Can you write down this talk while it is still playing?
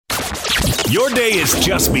Your day has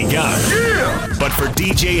just begun. Yeah! But for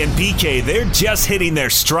DJ and PK, they're just hitting their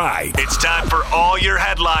stride. It's time for all your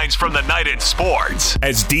headlines from the night in sports.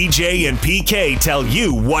 As DJ and PK tell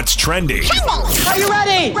you what's trending. Are you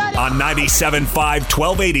ready? On 97.5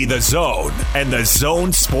 1280 The Zone and The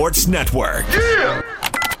Zone Sports Network. Yeah!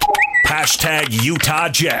 Hashtag Utah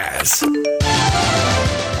Jazz.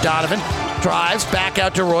 Donovan drives back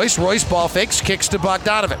out to Royce. Royce ball fakes, kicks to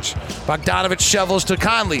Bogdanovich. Bogdanovich shovels to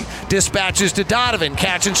Conley. Dispatches to Donovan.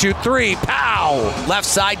 Catch and shoot three. Pow! Left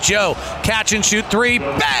side, Joe. Catch and shoot three.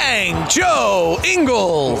 Bang! Joe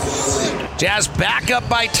Ingles. Jazz back up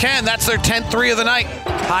by 10. That's their 10th three of the night.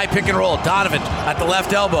 High pick and roll. Donovan at the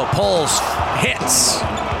left elbow. Pulls. Hits.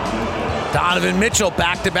 Donovan Mitchell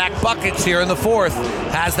back-to-back buckets here in the fourth.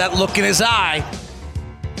 Has that look in his eye.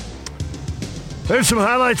 There's some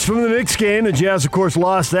highlights from the Knicks game. The Jazz, of course,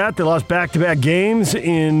 lost that. They lost back-to-back games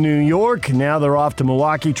in New York. Now they're off to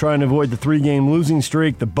Milwaukee trying to avoid the three-game losing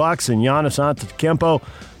streak. The Bucks and Giannis Antetokounmpo,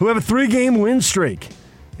 who have a three-game win streak.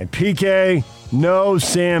 And PK, no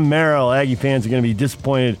Sam Merrill. Aggie fans are going to be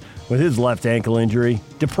disappointed with his left ankle injury,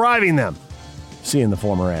 depriving them of seeing the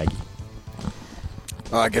former Aggie.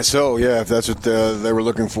 I guess so, yeah, if that's what they were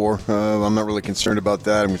looking for. I'm not really concerned about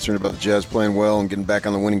that. I'm concerned about the Jazz playing well and getting back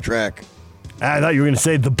on the winning track. I thought you were going to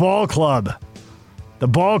say the ball club. The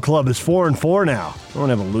ball club is 4-4 now. They don't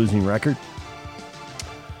have a losing record.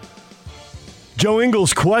 Joe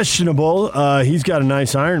Ingles questionable. He's got a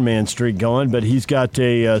nice Ironman streak going, but he's got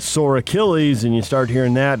a sore Achilles, and you start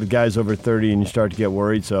hearing that. The guy's over 30, and you start to get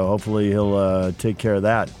worried, so hopefully he'll take care of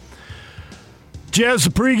that. Jazz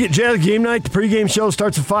game night. The pregame show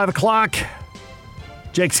starts at 5 o'clock.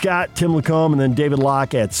 Jake Scott, Tim Lacombe, and then David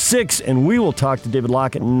Locke at 6. And we will talk to David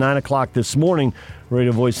Locke at 9 o'clock this morning.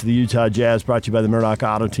 Radio voice of the Utah Jazz, brought to you by the Murdoch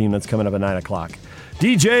Auto Team. That's coming up at 9 o'clock.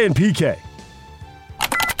 DJ and PK.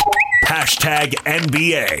 Hashtag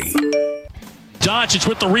NBA. Doncic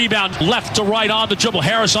with the rebound, left to right on the dribble.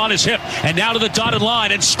 Harris on his hip, and now to the dotted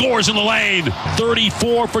line, and scores in the lane.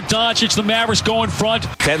 34 for Doncic. The Mavericks go in front.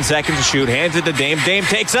 10 seconds to shoot. Hands it to Dame. Dame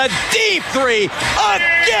takes a deep three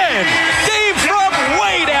again. Dame from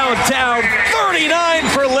way downtown. 39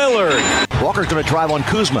 for Lillard. Walker's going to drive on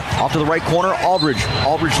Kuzma. Off to the right corner, Aldridge.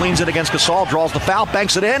 Aldridge leans in against Gasol, draws the foul,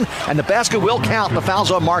 banks it in, and the basket will count. The foul's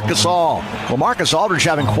on Marc Gasol. Well, Marcus Aldridge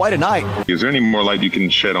having quite a night. Is there any more light you can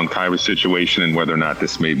shed on Kyra's situation and whether or not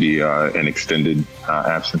this may be an extended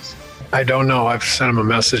absence? I don't know. I've sent him a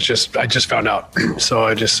message. I just found out. So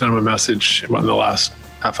I just sent him a message in the last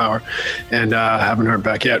half hour and haven't heard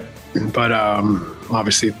back yet. But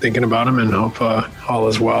obviously thinking about him and hope all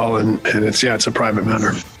is well. And it's a private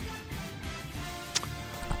matter.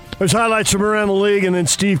 There's highlights from around the league, and then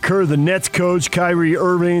Steve Kerr, the Nets coach, Kyrie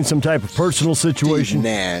Irving, some type of personal situation.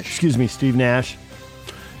 Steve Nash.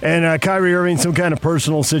 And Kyrie Irving, some kind of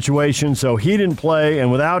personal situation, so he didn't play.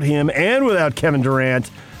 And without him and without Kevin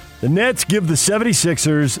Durant, the Nets give the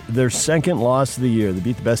 76ers their second loss of the year. They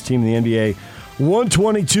beat the best team in the NBA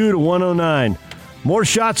 122-109. More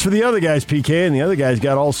shots for the other guys, PK, and the other guys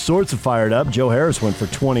got all sorts of fired up. Joe Harris went for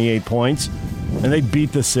 28 points, and they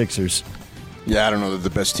beat the Sixers. Yeah, I don't know they're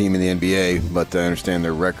the best team in the NBA, but I understand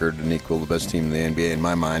their record and equal the best team in the NBA in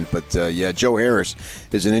my mind. But, Joe Harris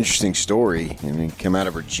is an interesting story. I mean, he came out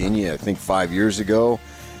of Virginia, I think, 5 years ago,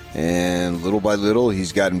 and little by little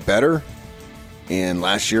he's gotten better. And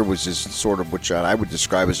last year was just sort of what I would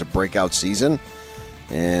describe as a breakout season.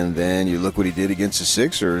 And then you look what he did against the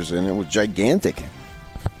Sixers, and it was gigantic.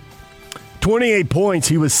 28 points.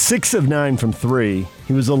 He was 6 of 9 from 3.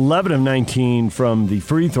 He was 11 of 19 from the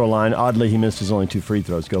free throw line. Oddly, he missed his only 2 free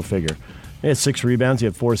throws. Go figure. He had 6 rebounds. He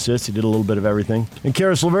had 4 assists. He did a little bit of everything. And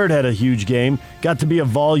Karis LeVert had a huge game. Got to be a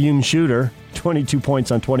volume shooter. 22 points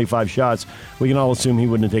on 25 shots. We can all assume he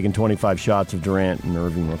wouldn't have taken 25 shots if Durant and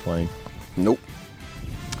Irving were playing. Nope.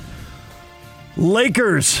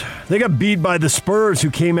 Lakers, they got beat by the Spurs, who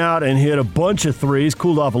came out and hit a bunch of threes,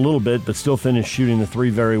 cooled off a little bit, but still finished shooting the three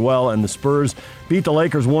very well. And the Spurs beat the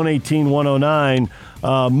Lakers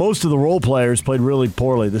 118-109. Most of the role players played really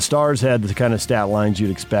poorly. The stars had the kind of stat lines you'd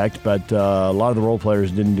expect, but a lot of the role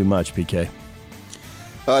players didn't do much, PK.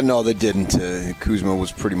 No, they didn't. Kuzma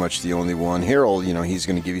was pretty much the only one. Harrell, he's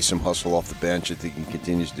going to give you some hustle off the bench. I think he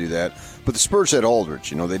continues to do that. But the Spurs had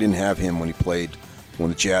Aldridge. They didn't have him when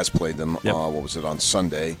the Jazz played them, yep. On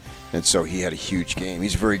Sunday. And so he had a huge game.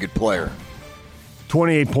 He's a very good player.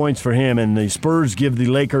 28 points for him, and the Spurs give the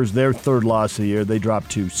Lakers their third loss of the year. They drop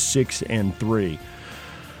to 6-3.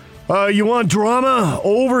 You want drama?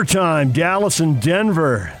 Overtime, Dallas and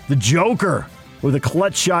Denver. The Joker with a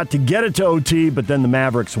clutch shot to get it to OT, but then the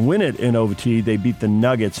Mavericks win it in OT. They beat the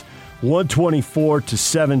Nuggets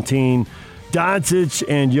 124-17. Doncic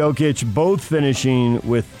and Jokic both finishing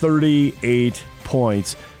with 38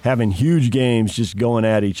 points, having huge games, just going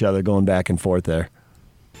at each other, going back and forth there.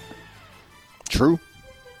 True.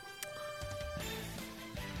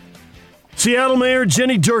 Seattle Mayor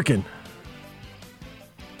Jenny Durkin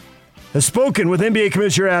has spoken with NBA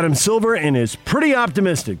Commissioner Adam Silver and is pretty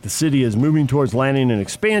optimistic the city is moving towards landing an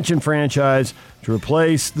expansion franchise to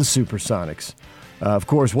replace the Supersonics. Of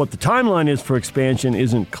course, what the timeline is for expansion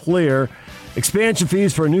isn't clear. Expansion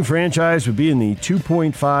fees for a new franchise would be in the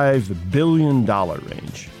 $2.5 billion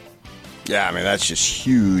range. Yeah, I mean, that's just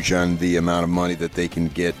huge on the amount of money that they can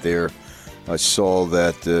get there. I saw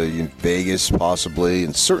that in Vegas possibly,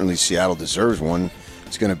 and certainly Seattle deserves one.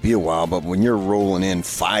 It's going to be a while, but when you're rolling in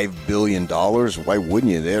 $5 billion, why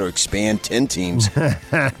wouldn't you? They'll expand 10 teams.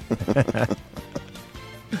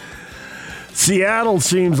 Seattle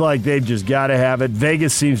seems like they've just got to have it.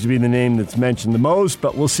 Vegas seems to be the name that's mentioned the most,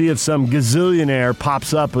 but we'll see if some gazillionaire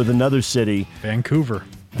pops up with another city.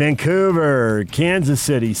 Vancouver, Kansas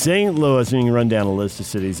City, St. Louis, and you can run down a list of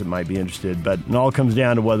cities that might be interested, but it all comes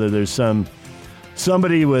down to whether there's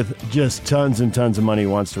somebody with just tons and tons of money who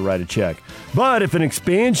wants to write a check. But if an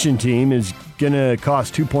expansion team is going to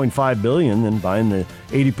cost $2.5 billion, then buying the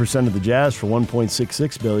 80% of the Jazz for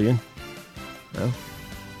 $1.66 billion, well,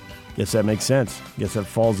 guess that makes sense. Guess that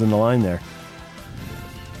falls in the line there.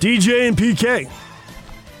 DJ and PK.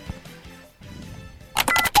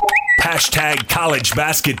 Hashtag college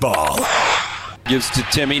basketball. Gives to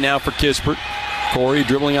Timmy now for Kispert. Corey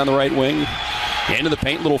dribbling on the right wing. Into the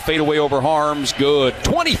paint, little fadeaway over Harms. Good.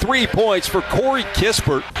 23 points for Corey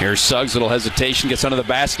Kispert. Here's Suggs, little hesitation, gets under the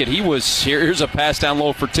basket. Here's a pass down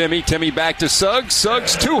low for Timmy. Timmy back to Suggs.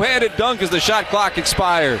 Suggs two-handed dunk as the shot clock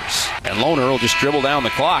expires. And Lone Earl just dribbled down the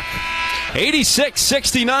clock.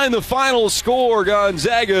 86-69 the final score.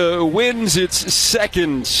 Gonzaga wins its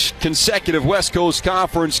second consecutive West Coast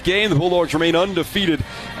Conference game. The Bulldogs remain undefeated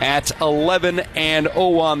at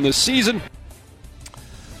 11-0 on the season.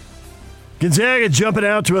 Gonzaga jumping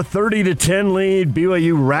out to a 30-10 lead.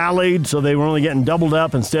 BYU rallied, so they were only getting doubled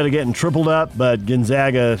up instead of getting tripled up. But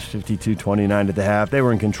Gonzaga, 52-29 at the half. They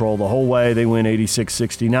were in control the whole way. They win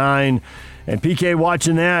 86-69. And PK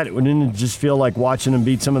watching that, it didn't just feel like watching them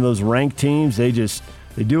beat some of those ranked teams. They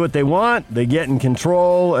do what they want, they get in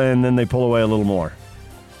control, and then they pull away a little more.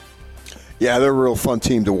 Yeah, they're a real fun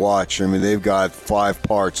team to watch. I mean, they've got 5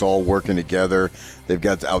 parts all working together. They've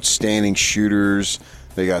got outstanding shooters.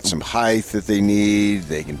 They got some height that they need.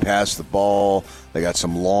 They can pass the ball. They got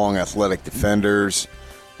some long, athletic defenders.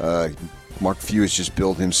 Mark Few has just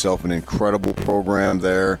built himself an incredible program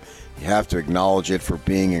there. You have to acknowledge it for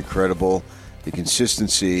being incredible. The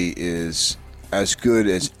consistency is as good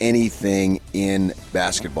as anything in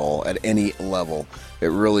basketball at any level. It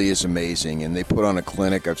really is amazing, and they put on a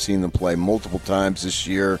clinic. I've seen them play multiple times this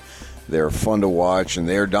year. They're fun to watch, and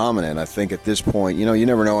they're dominant. I think at this point, you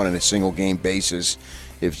never know on a single-game basis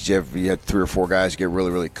if you had 3 or 4 guys get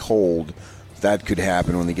really, really cold. That could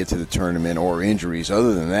happen when they get to the tournament or injuries.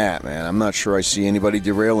 Other than that, man, I'm not sure I see anybody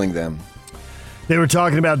derailing them. They were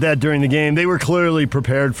talking about that during the game. They were clearly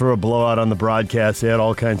prepared for a blowout on the broadcast. They had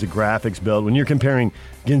all kinds of graphics built. When you're comparing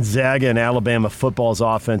Gonzaga and Alabama football's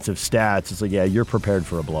offensive stats, it's like, yeah, you're prepared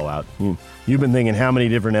for a blowout. You've been thinking, how many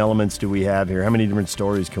different elements do we have here? How many different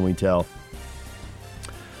stories can we tell?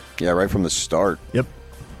 Yeah, right from the start. Yep.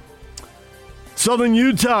 Southern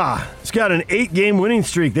Utah has got an 8-game winning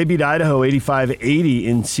streak. They beat Idaho 85-80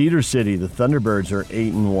 in Cedar City. The Thunderbirds are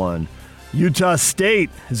 8-1. Utah State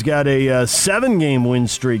has got a 7-game win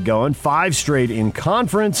streak going, 5 straight in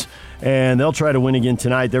conference, and they'll try to win again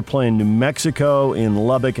tonight. They're playing New Mexico in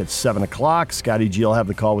Lubbock at 7 o'clock. Scotty G will have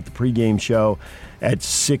the call with the pregame show at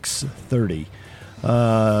 6:30.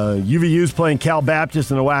 UVU's playing Cal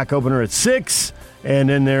Baptist in a WAC opener at 6, and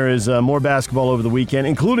then there is more basketball over the weekend,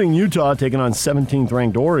 including Utah taking on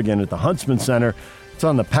 17th-ranked Oregon at the Huntsman Center. It's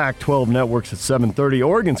on the Pac-12 networks at 7:30.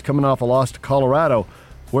 Oregon's coming off a loss to Colorado,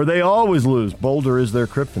 where they always lose. Boulder is their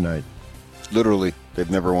kryptonite. Literally, they've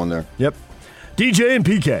never won there. Yep. DJ and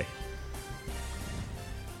PK.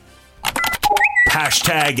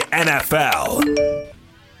 Hashtag NFL.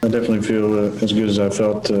 I definitely feel as good as I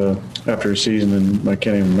felt after a season, and I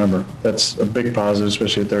can't even remember. That's a big positive,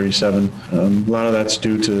 especially at 37. A lot of that's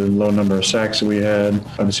due to the low number of sacks that we had.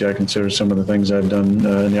 Obviously, I consider some of the things I've done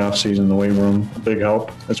in the offseason in the weight room a big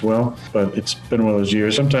help as well. But it's been one of those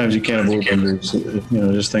years. Sometimes you can't avoid injuries.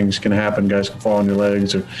 Just things can happen. Guys can fall on your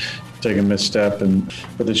legs or take a misstep.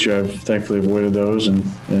 But this year, I've thankfully avoided those, and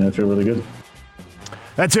I feel really good.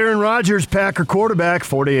 That's Aaron Rodgers, Packer quarterback,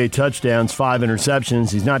 48 touchdowns, 5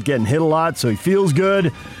 interceptions. He's not getting hit a lot, so he feels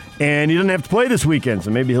good. And he doesn't have to play this weekend,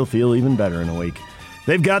 so maybe he'll feel even better in a week.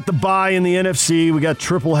 They've got the bye in the NFC. We got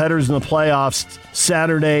triple headers in the playoffs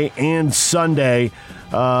Saturday and Sunday.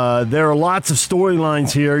 There are lots of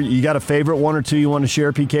storylines here. You got a favorite, one or two you want to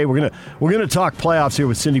share, PK? We're gonna talk playoffs here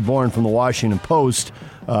with Cindy Bourne from the Washington Post,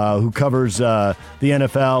 who covers the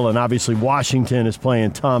NFL, and obviously Washington is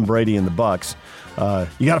playing Tom Brady and the Bucs.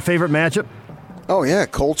 You got a favorite matchup? Oh yeah,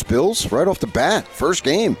 Colts-Bills right off the bat, first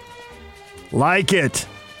game. Like it.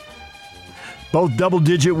 Both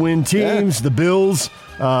double-digit win teams. Yeah. The Bills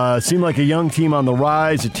seem like a young team on the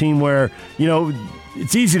rise, a team where,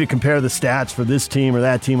 it's easy to compare the stats for this team or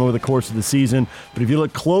that team over the course of the season. But if you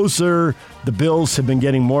look closer, the Bills have been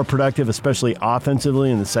getting more productive, especially offensively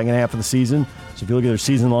in the second half of the season. So if you look at their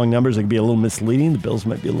season-long numbers, it can be a little misleading. The Bills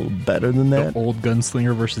might be a little better than that. The old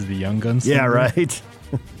gunslinger versus the young gunslinger. Yeah, right.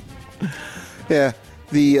 Yeah,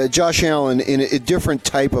 the Josh Allen, in a different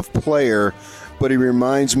type of player, but he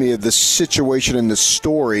reminds me of the situation and the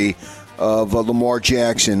story of Lamar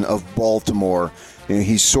Jackson of Baltimore.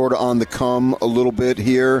 He's sort of on the come a little bit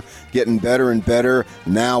here, getting better and better.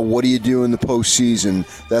 Now, what do you do in the postseason?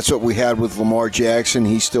 That's what we had with Lamar Jackson.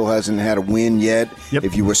 He still hasn't had a win yet. Yep.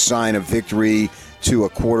 If you assign a victory to a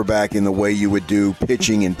quarterback in the way you would do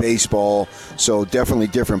pitching in baseball. So definitely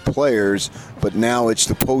different players, but now it's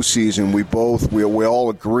the postseason. We all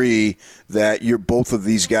agree that both of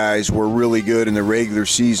these guys were really good in the regular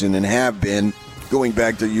season and have been, going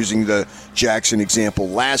back to using the Jackson example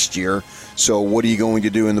last year. So what are you going to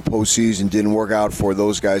do in the postseason? Didn't work out for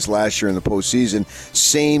those guys last year in the postseason.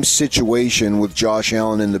 Same situation with Josh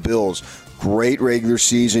Allen and the Bills. Great regular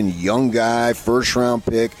season, young guy, first-round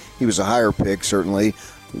pick. He was a higher pick, certainly.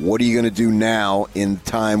 What are you going to do now in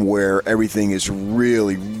time where everything is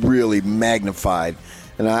really, really magnified?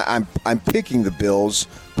 And I'm picking the Bills,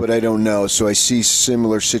 but I don't know. So I see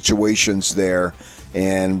similar situations there.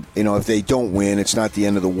 And, if they don't win, it's not the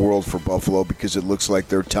end of the world for Buffalo because it looks like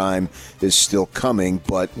their time is still coming.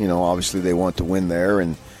 But, obviously they want to win there.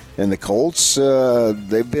 And the Colts,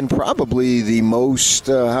 they've been probably the most,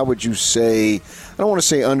 how would you say, I don't want to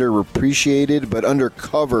say underappreciated, but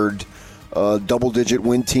undercovered double-digit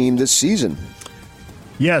win team this season.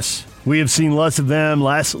 Yes, we have seen less of them,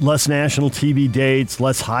 less national TV dates,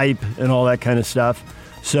 less hype, and all that kind of stuff.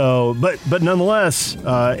 So, but nonetheless,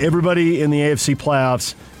 everybody in the AFC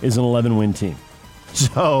playoffs is an 11-win team.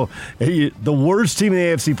 So the worst team in the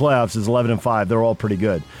AFC playoffs is 11-5. They're all pretty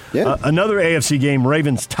good. Yeah. Another AFC game,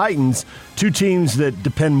 Ravens-Titans, two teams that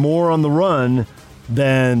depend more on the run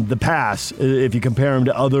than the pass if you compare them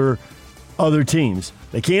to other teams.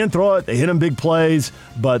 They can throw it. They hit them big plays,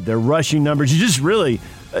 but their rushing numbers,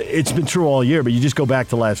 it's been true all year, but you just go back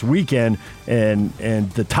to last weekend, and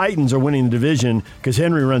the Titans are winning the division because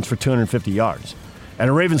Henry runs for 250 yards. And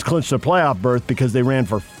the Ravens clinched their playoff berth because they ran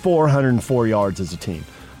for 404 yards as a team.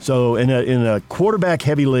 So in a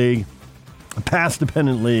quarterback-heavy league, a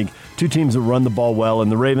pass-dependent league, two teams that run the ball well,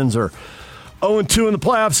 and the Ravens are 0-2 in the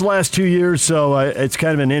playoffs the last 2 years, so it's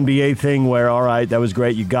kind of an NBA thing where, all right, that was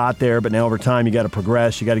great, you got there, but now over time you got to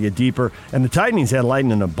progress, you got to get deeper. And the Titans had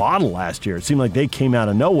lightning in a bottle last year. It seemed like they came out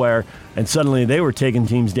of nowhere, and suddenly they were taking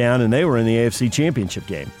teams down, and they were in the AFC Championship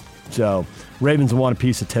game. So Ravens want a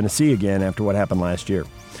piece of Tennessee again after what happened last year.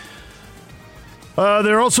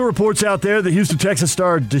 There are also reports out there that Houston Texans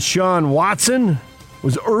star Deshaun Watson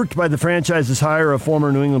was irked by the franchise's hire of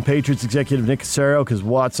former New England Patriots executive Nick Caserio because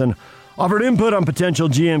Watson offered input on potential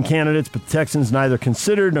GM candidates, but the Texans neither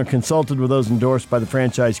considered nor consulted with those endorsed by the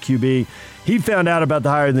franchise QB. He found out about the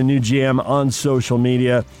hire of the new GM on social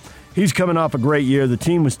media. He's coming off a great year. The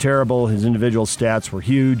team was terrible. His individual stats were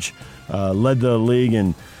huge. Led the league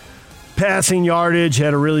in passing yardage,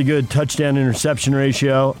 had a really good touchdown-interception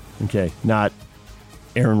ratio. Okay, not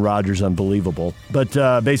Aaron Rodgers unbelievable, but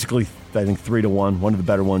basically I think 3-1, one of the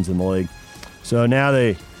better ones in the league. So now are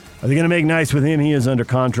they going to make nice with him? He is under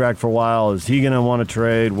contract for a while. Is he going to want to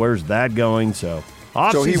trade? Where's that going? So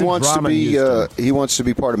he wants to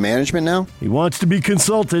be part of management now? He wants to be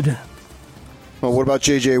consulted. Well, what about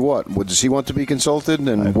J.J. Watt? Does he want to be consulted,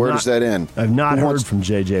 and where does that end? I've not heard from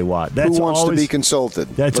J.J. Watt. Who wants to be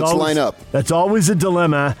consulted? Let's line up. That's always a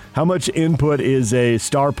dilemma. How much input is a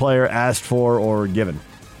star player asked for or given?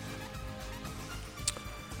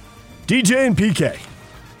 DJ and PK.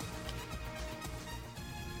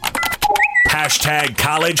 Hashtag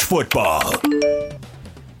college football.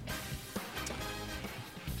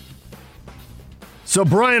 So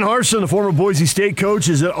Brian Harsin, the former Boise State coach,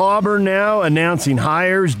 is at Auburn now, announcing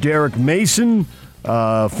hires. Derek Mason,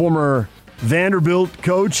 former Vanderbilt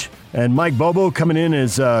coach, and Mike Bobo coming in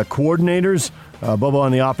as coordinators. Bobo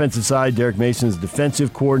on the offensive side, Derek Mason's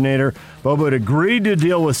defensive coordinator. Bobo had agreed to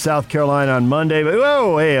deal with South Carolina on Monday, but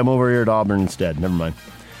I'm over here at Auburn instead. Never mind.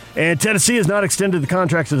 And Tennessee has not extended the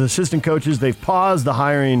contracts of assistant coaches. They've paused the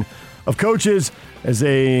hiring of coaches as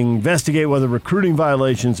they investigate whether recruiting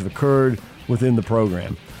violations have occurred within the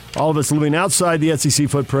program. All of us living outside the SEC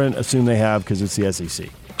footprint assume they have because it's the SEC.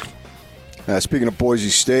 Speaking of Boise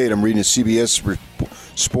State, I'm reading a CBS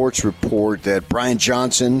Sports report that Brian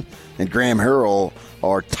Johnson and Graham Harrell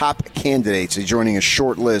are top candidates. They're joining a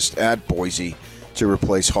short list at Boise to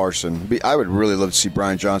replace Harsin. I would really love to see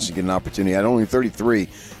Brian Johnson get an opportunity. At only 33,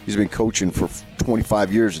 he's been coaching for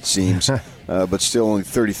 25 years, it seems, but still only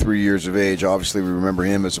 33 years of age. Obviously, we remember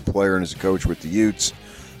him as a player and as a coach with the Utes.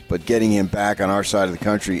 But getting him back on our side of the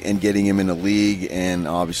country and getting him in the league and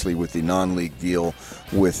obviously with the non-league deal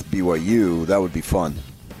with BYU, that would be fun.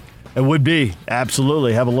 It would be,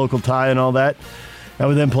 absolutely. Have a local tie and all that. And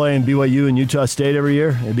with them playing BYU and Utah State every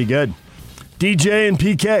year, it'd be good. DJ and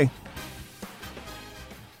PK.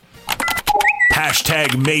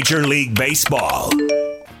 Hashtag Major League Baseball.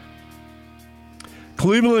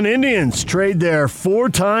 Cleveland Indians trade their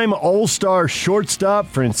four-time All-Star shortstop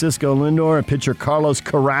Francisco Lindor and pitcher Carlos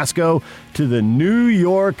Carrasco to the New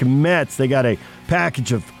York Mets. They got a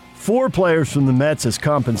package of 4 players from the Mets as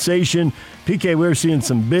compensation. PK, we're seeing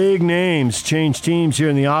some big names change teams here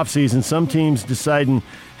in the offseason. Some teams deciding,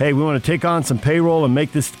 hey, we want to take on some payroll and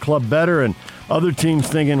make this club better, and other teams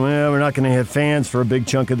thinking, well, we're not going to have fans for a big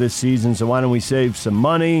chunk of this season, so why don't we save some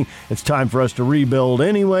money? It's time for us to rebuild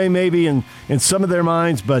anyway, maybe in some of their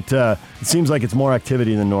minds, but it seems like it's more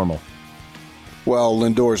activity than normal. Well,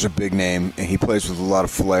 Lindor's a big name, and he plays with a lot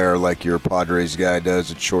of flair like your Padres guy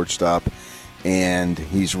does at shortstop, and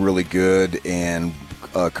he's really good, and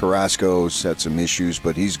Carrasco's had some issues,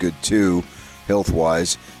 but he's good too,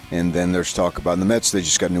 health-wise. And then there's talk about, the Mets, they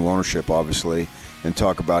just got new ownership, obviously, and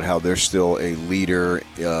talk about how they're still a leader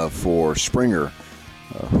for Springer,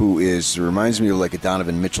 who reminds me of like a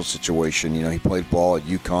Donovan Mitchell situation. You know, he played ball at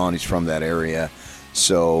UConn. He's from that area.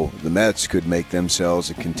 So the Mets could make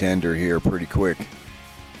themselves a contender here pretty quick.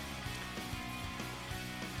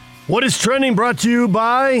 What is trending brought to you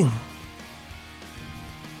by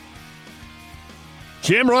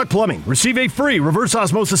Shamrock Plumbing. Receive a free reverse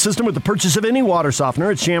osmosis system with the purchase of any water softener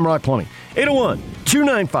at Shamrock Plumbing.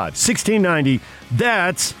 801-295-1690.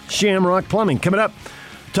 That's Shamrock Plumbing. Coming up,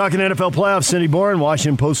 talking NFL playoffs, Cindy Boren,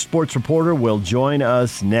 Washington Post sports reporter, will join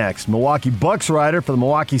us next. Milwaukee Bucks writer for the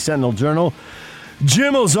Milwaukee Sentinel-Journal,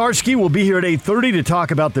 Jim Ozarski, will be here at 8:30 to talk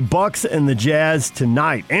about the Bucks and the Jazz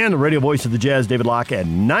tonight. And the radio voice of the Jazz, David Locke, at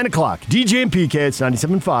 9 o'clock. DJ and PK, it's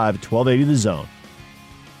 97.5, 1280 The Zone.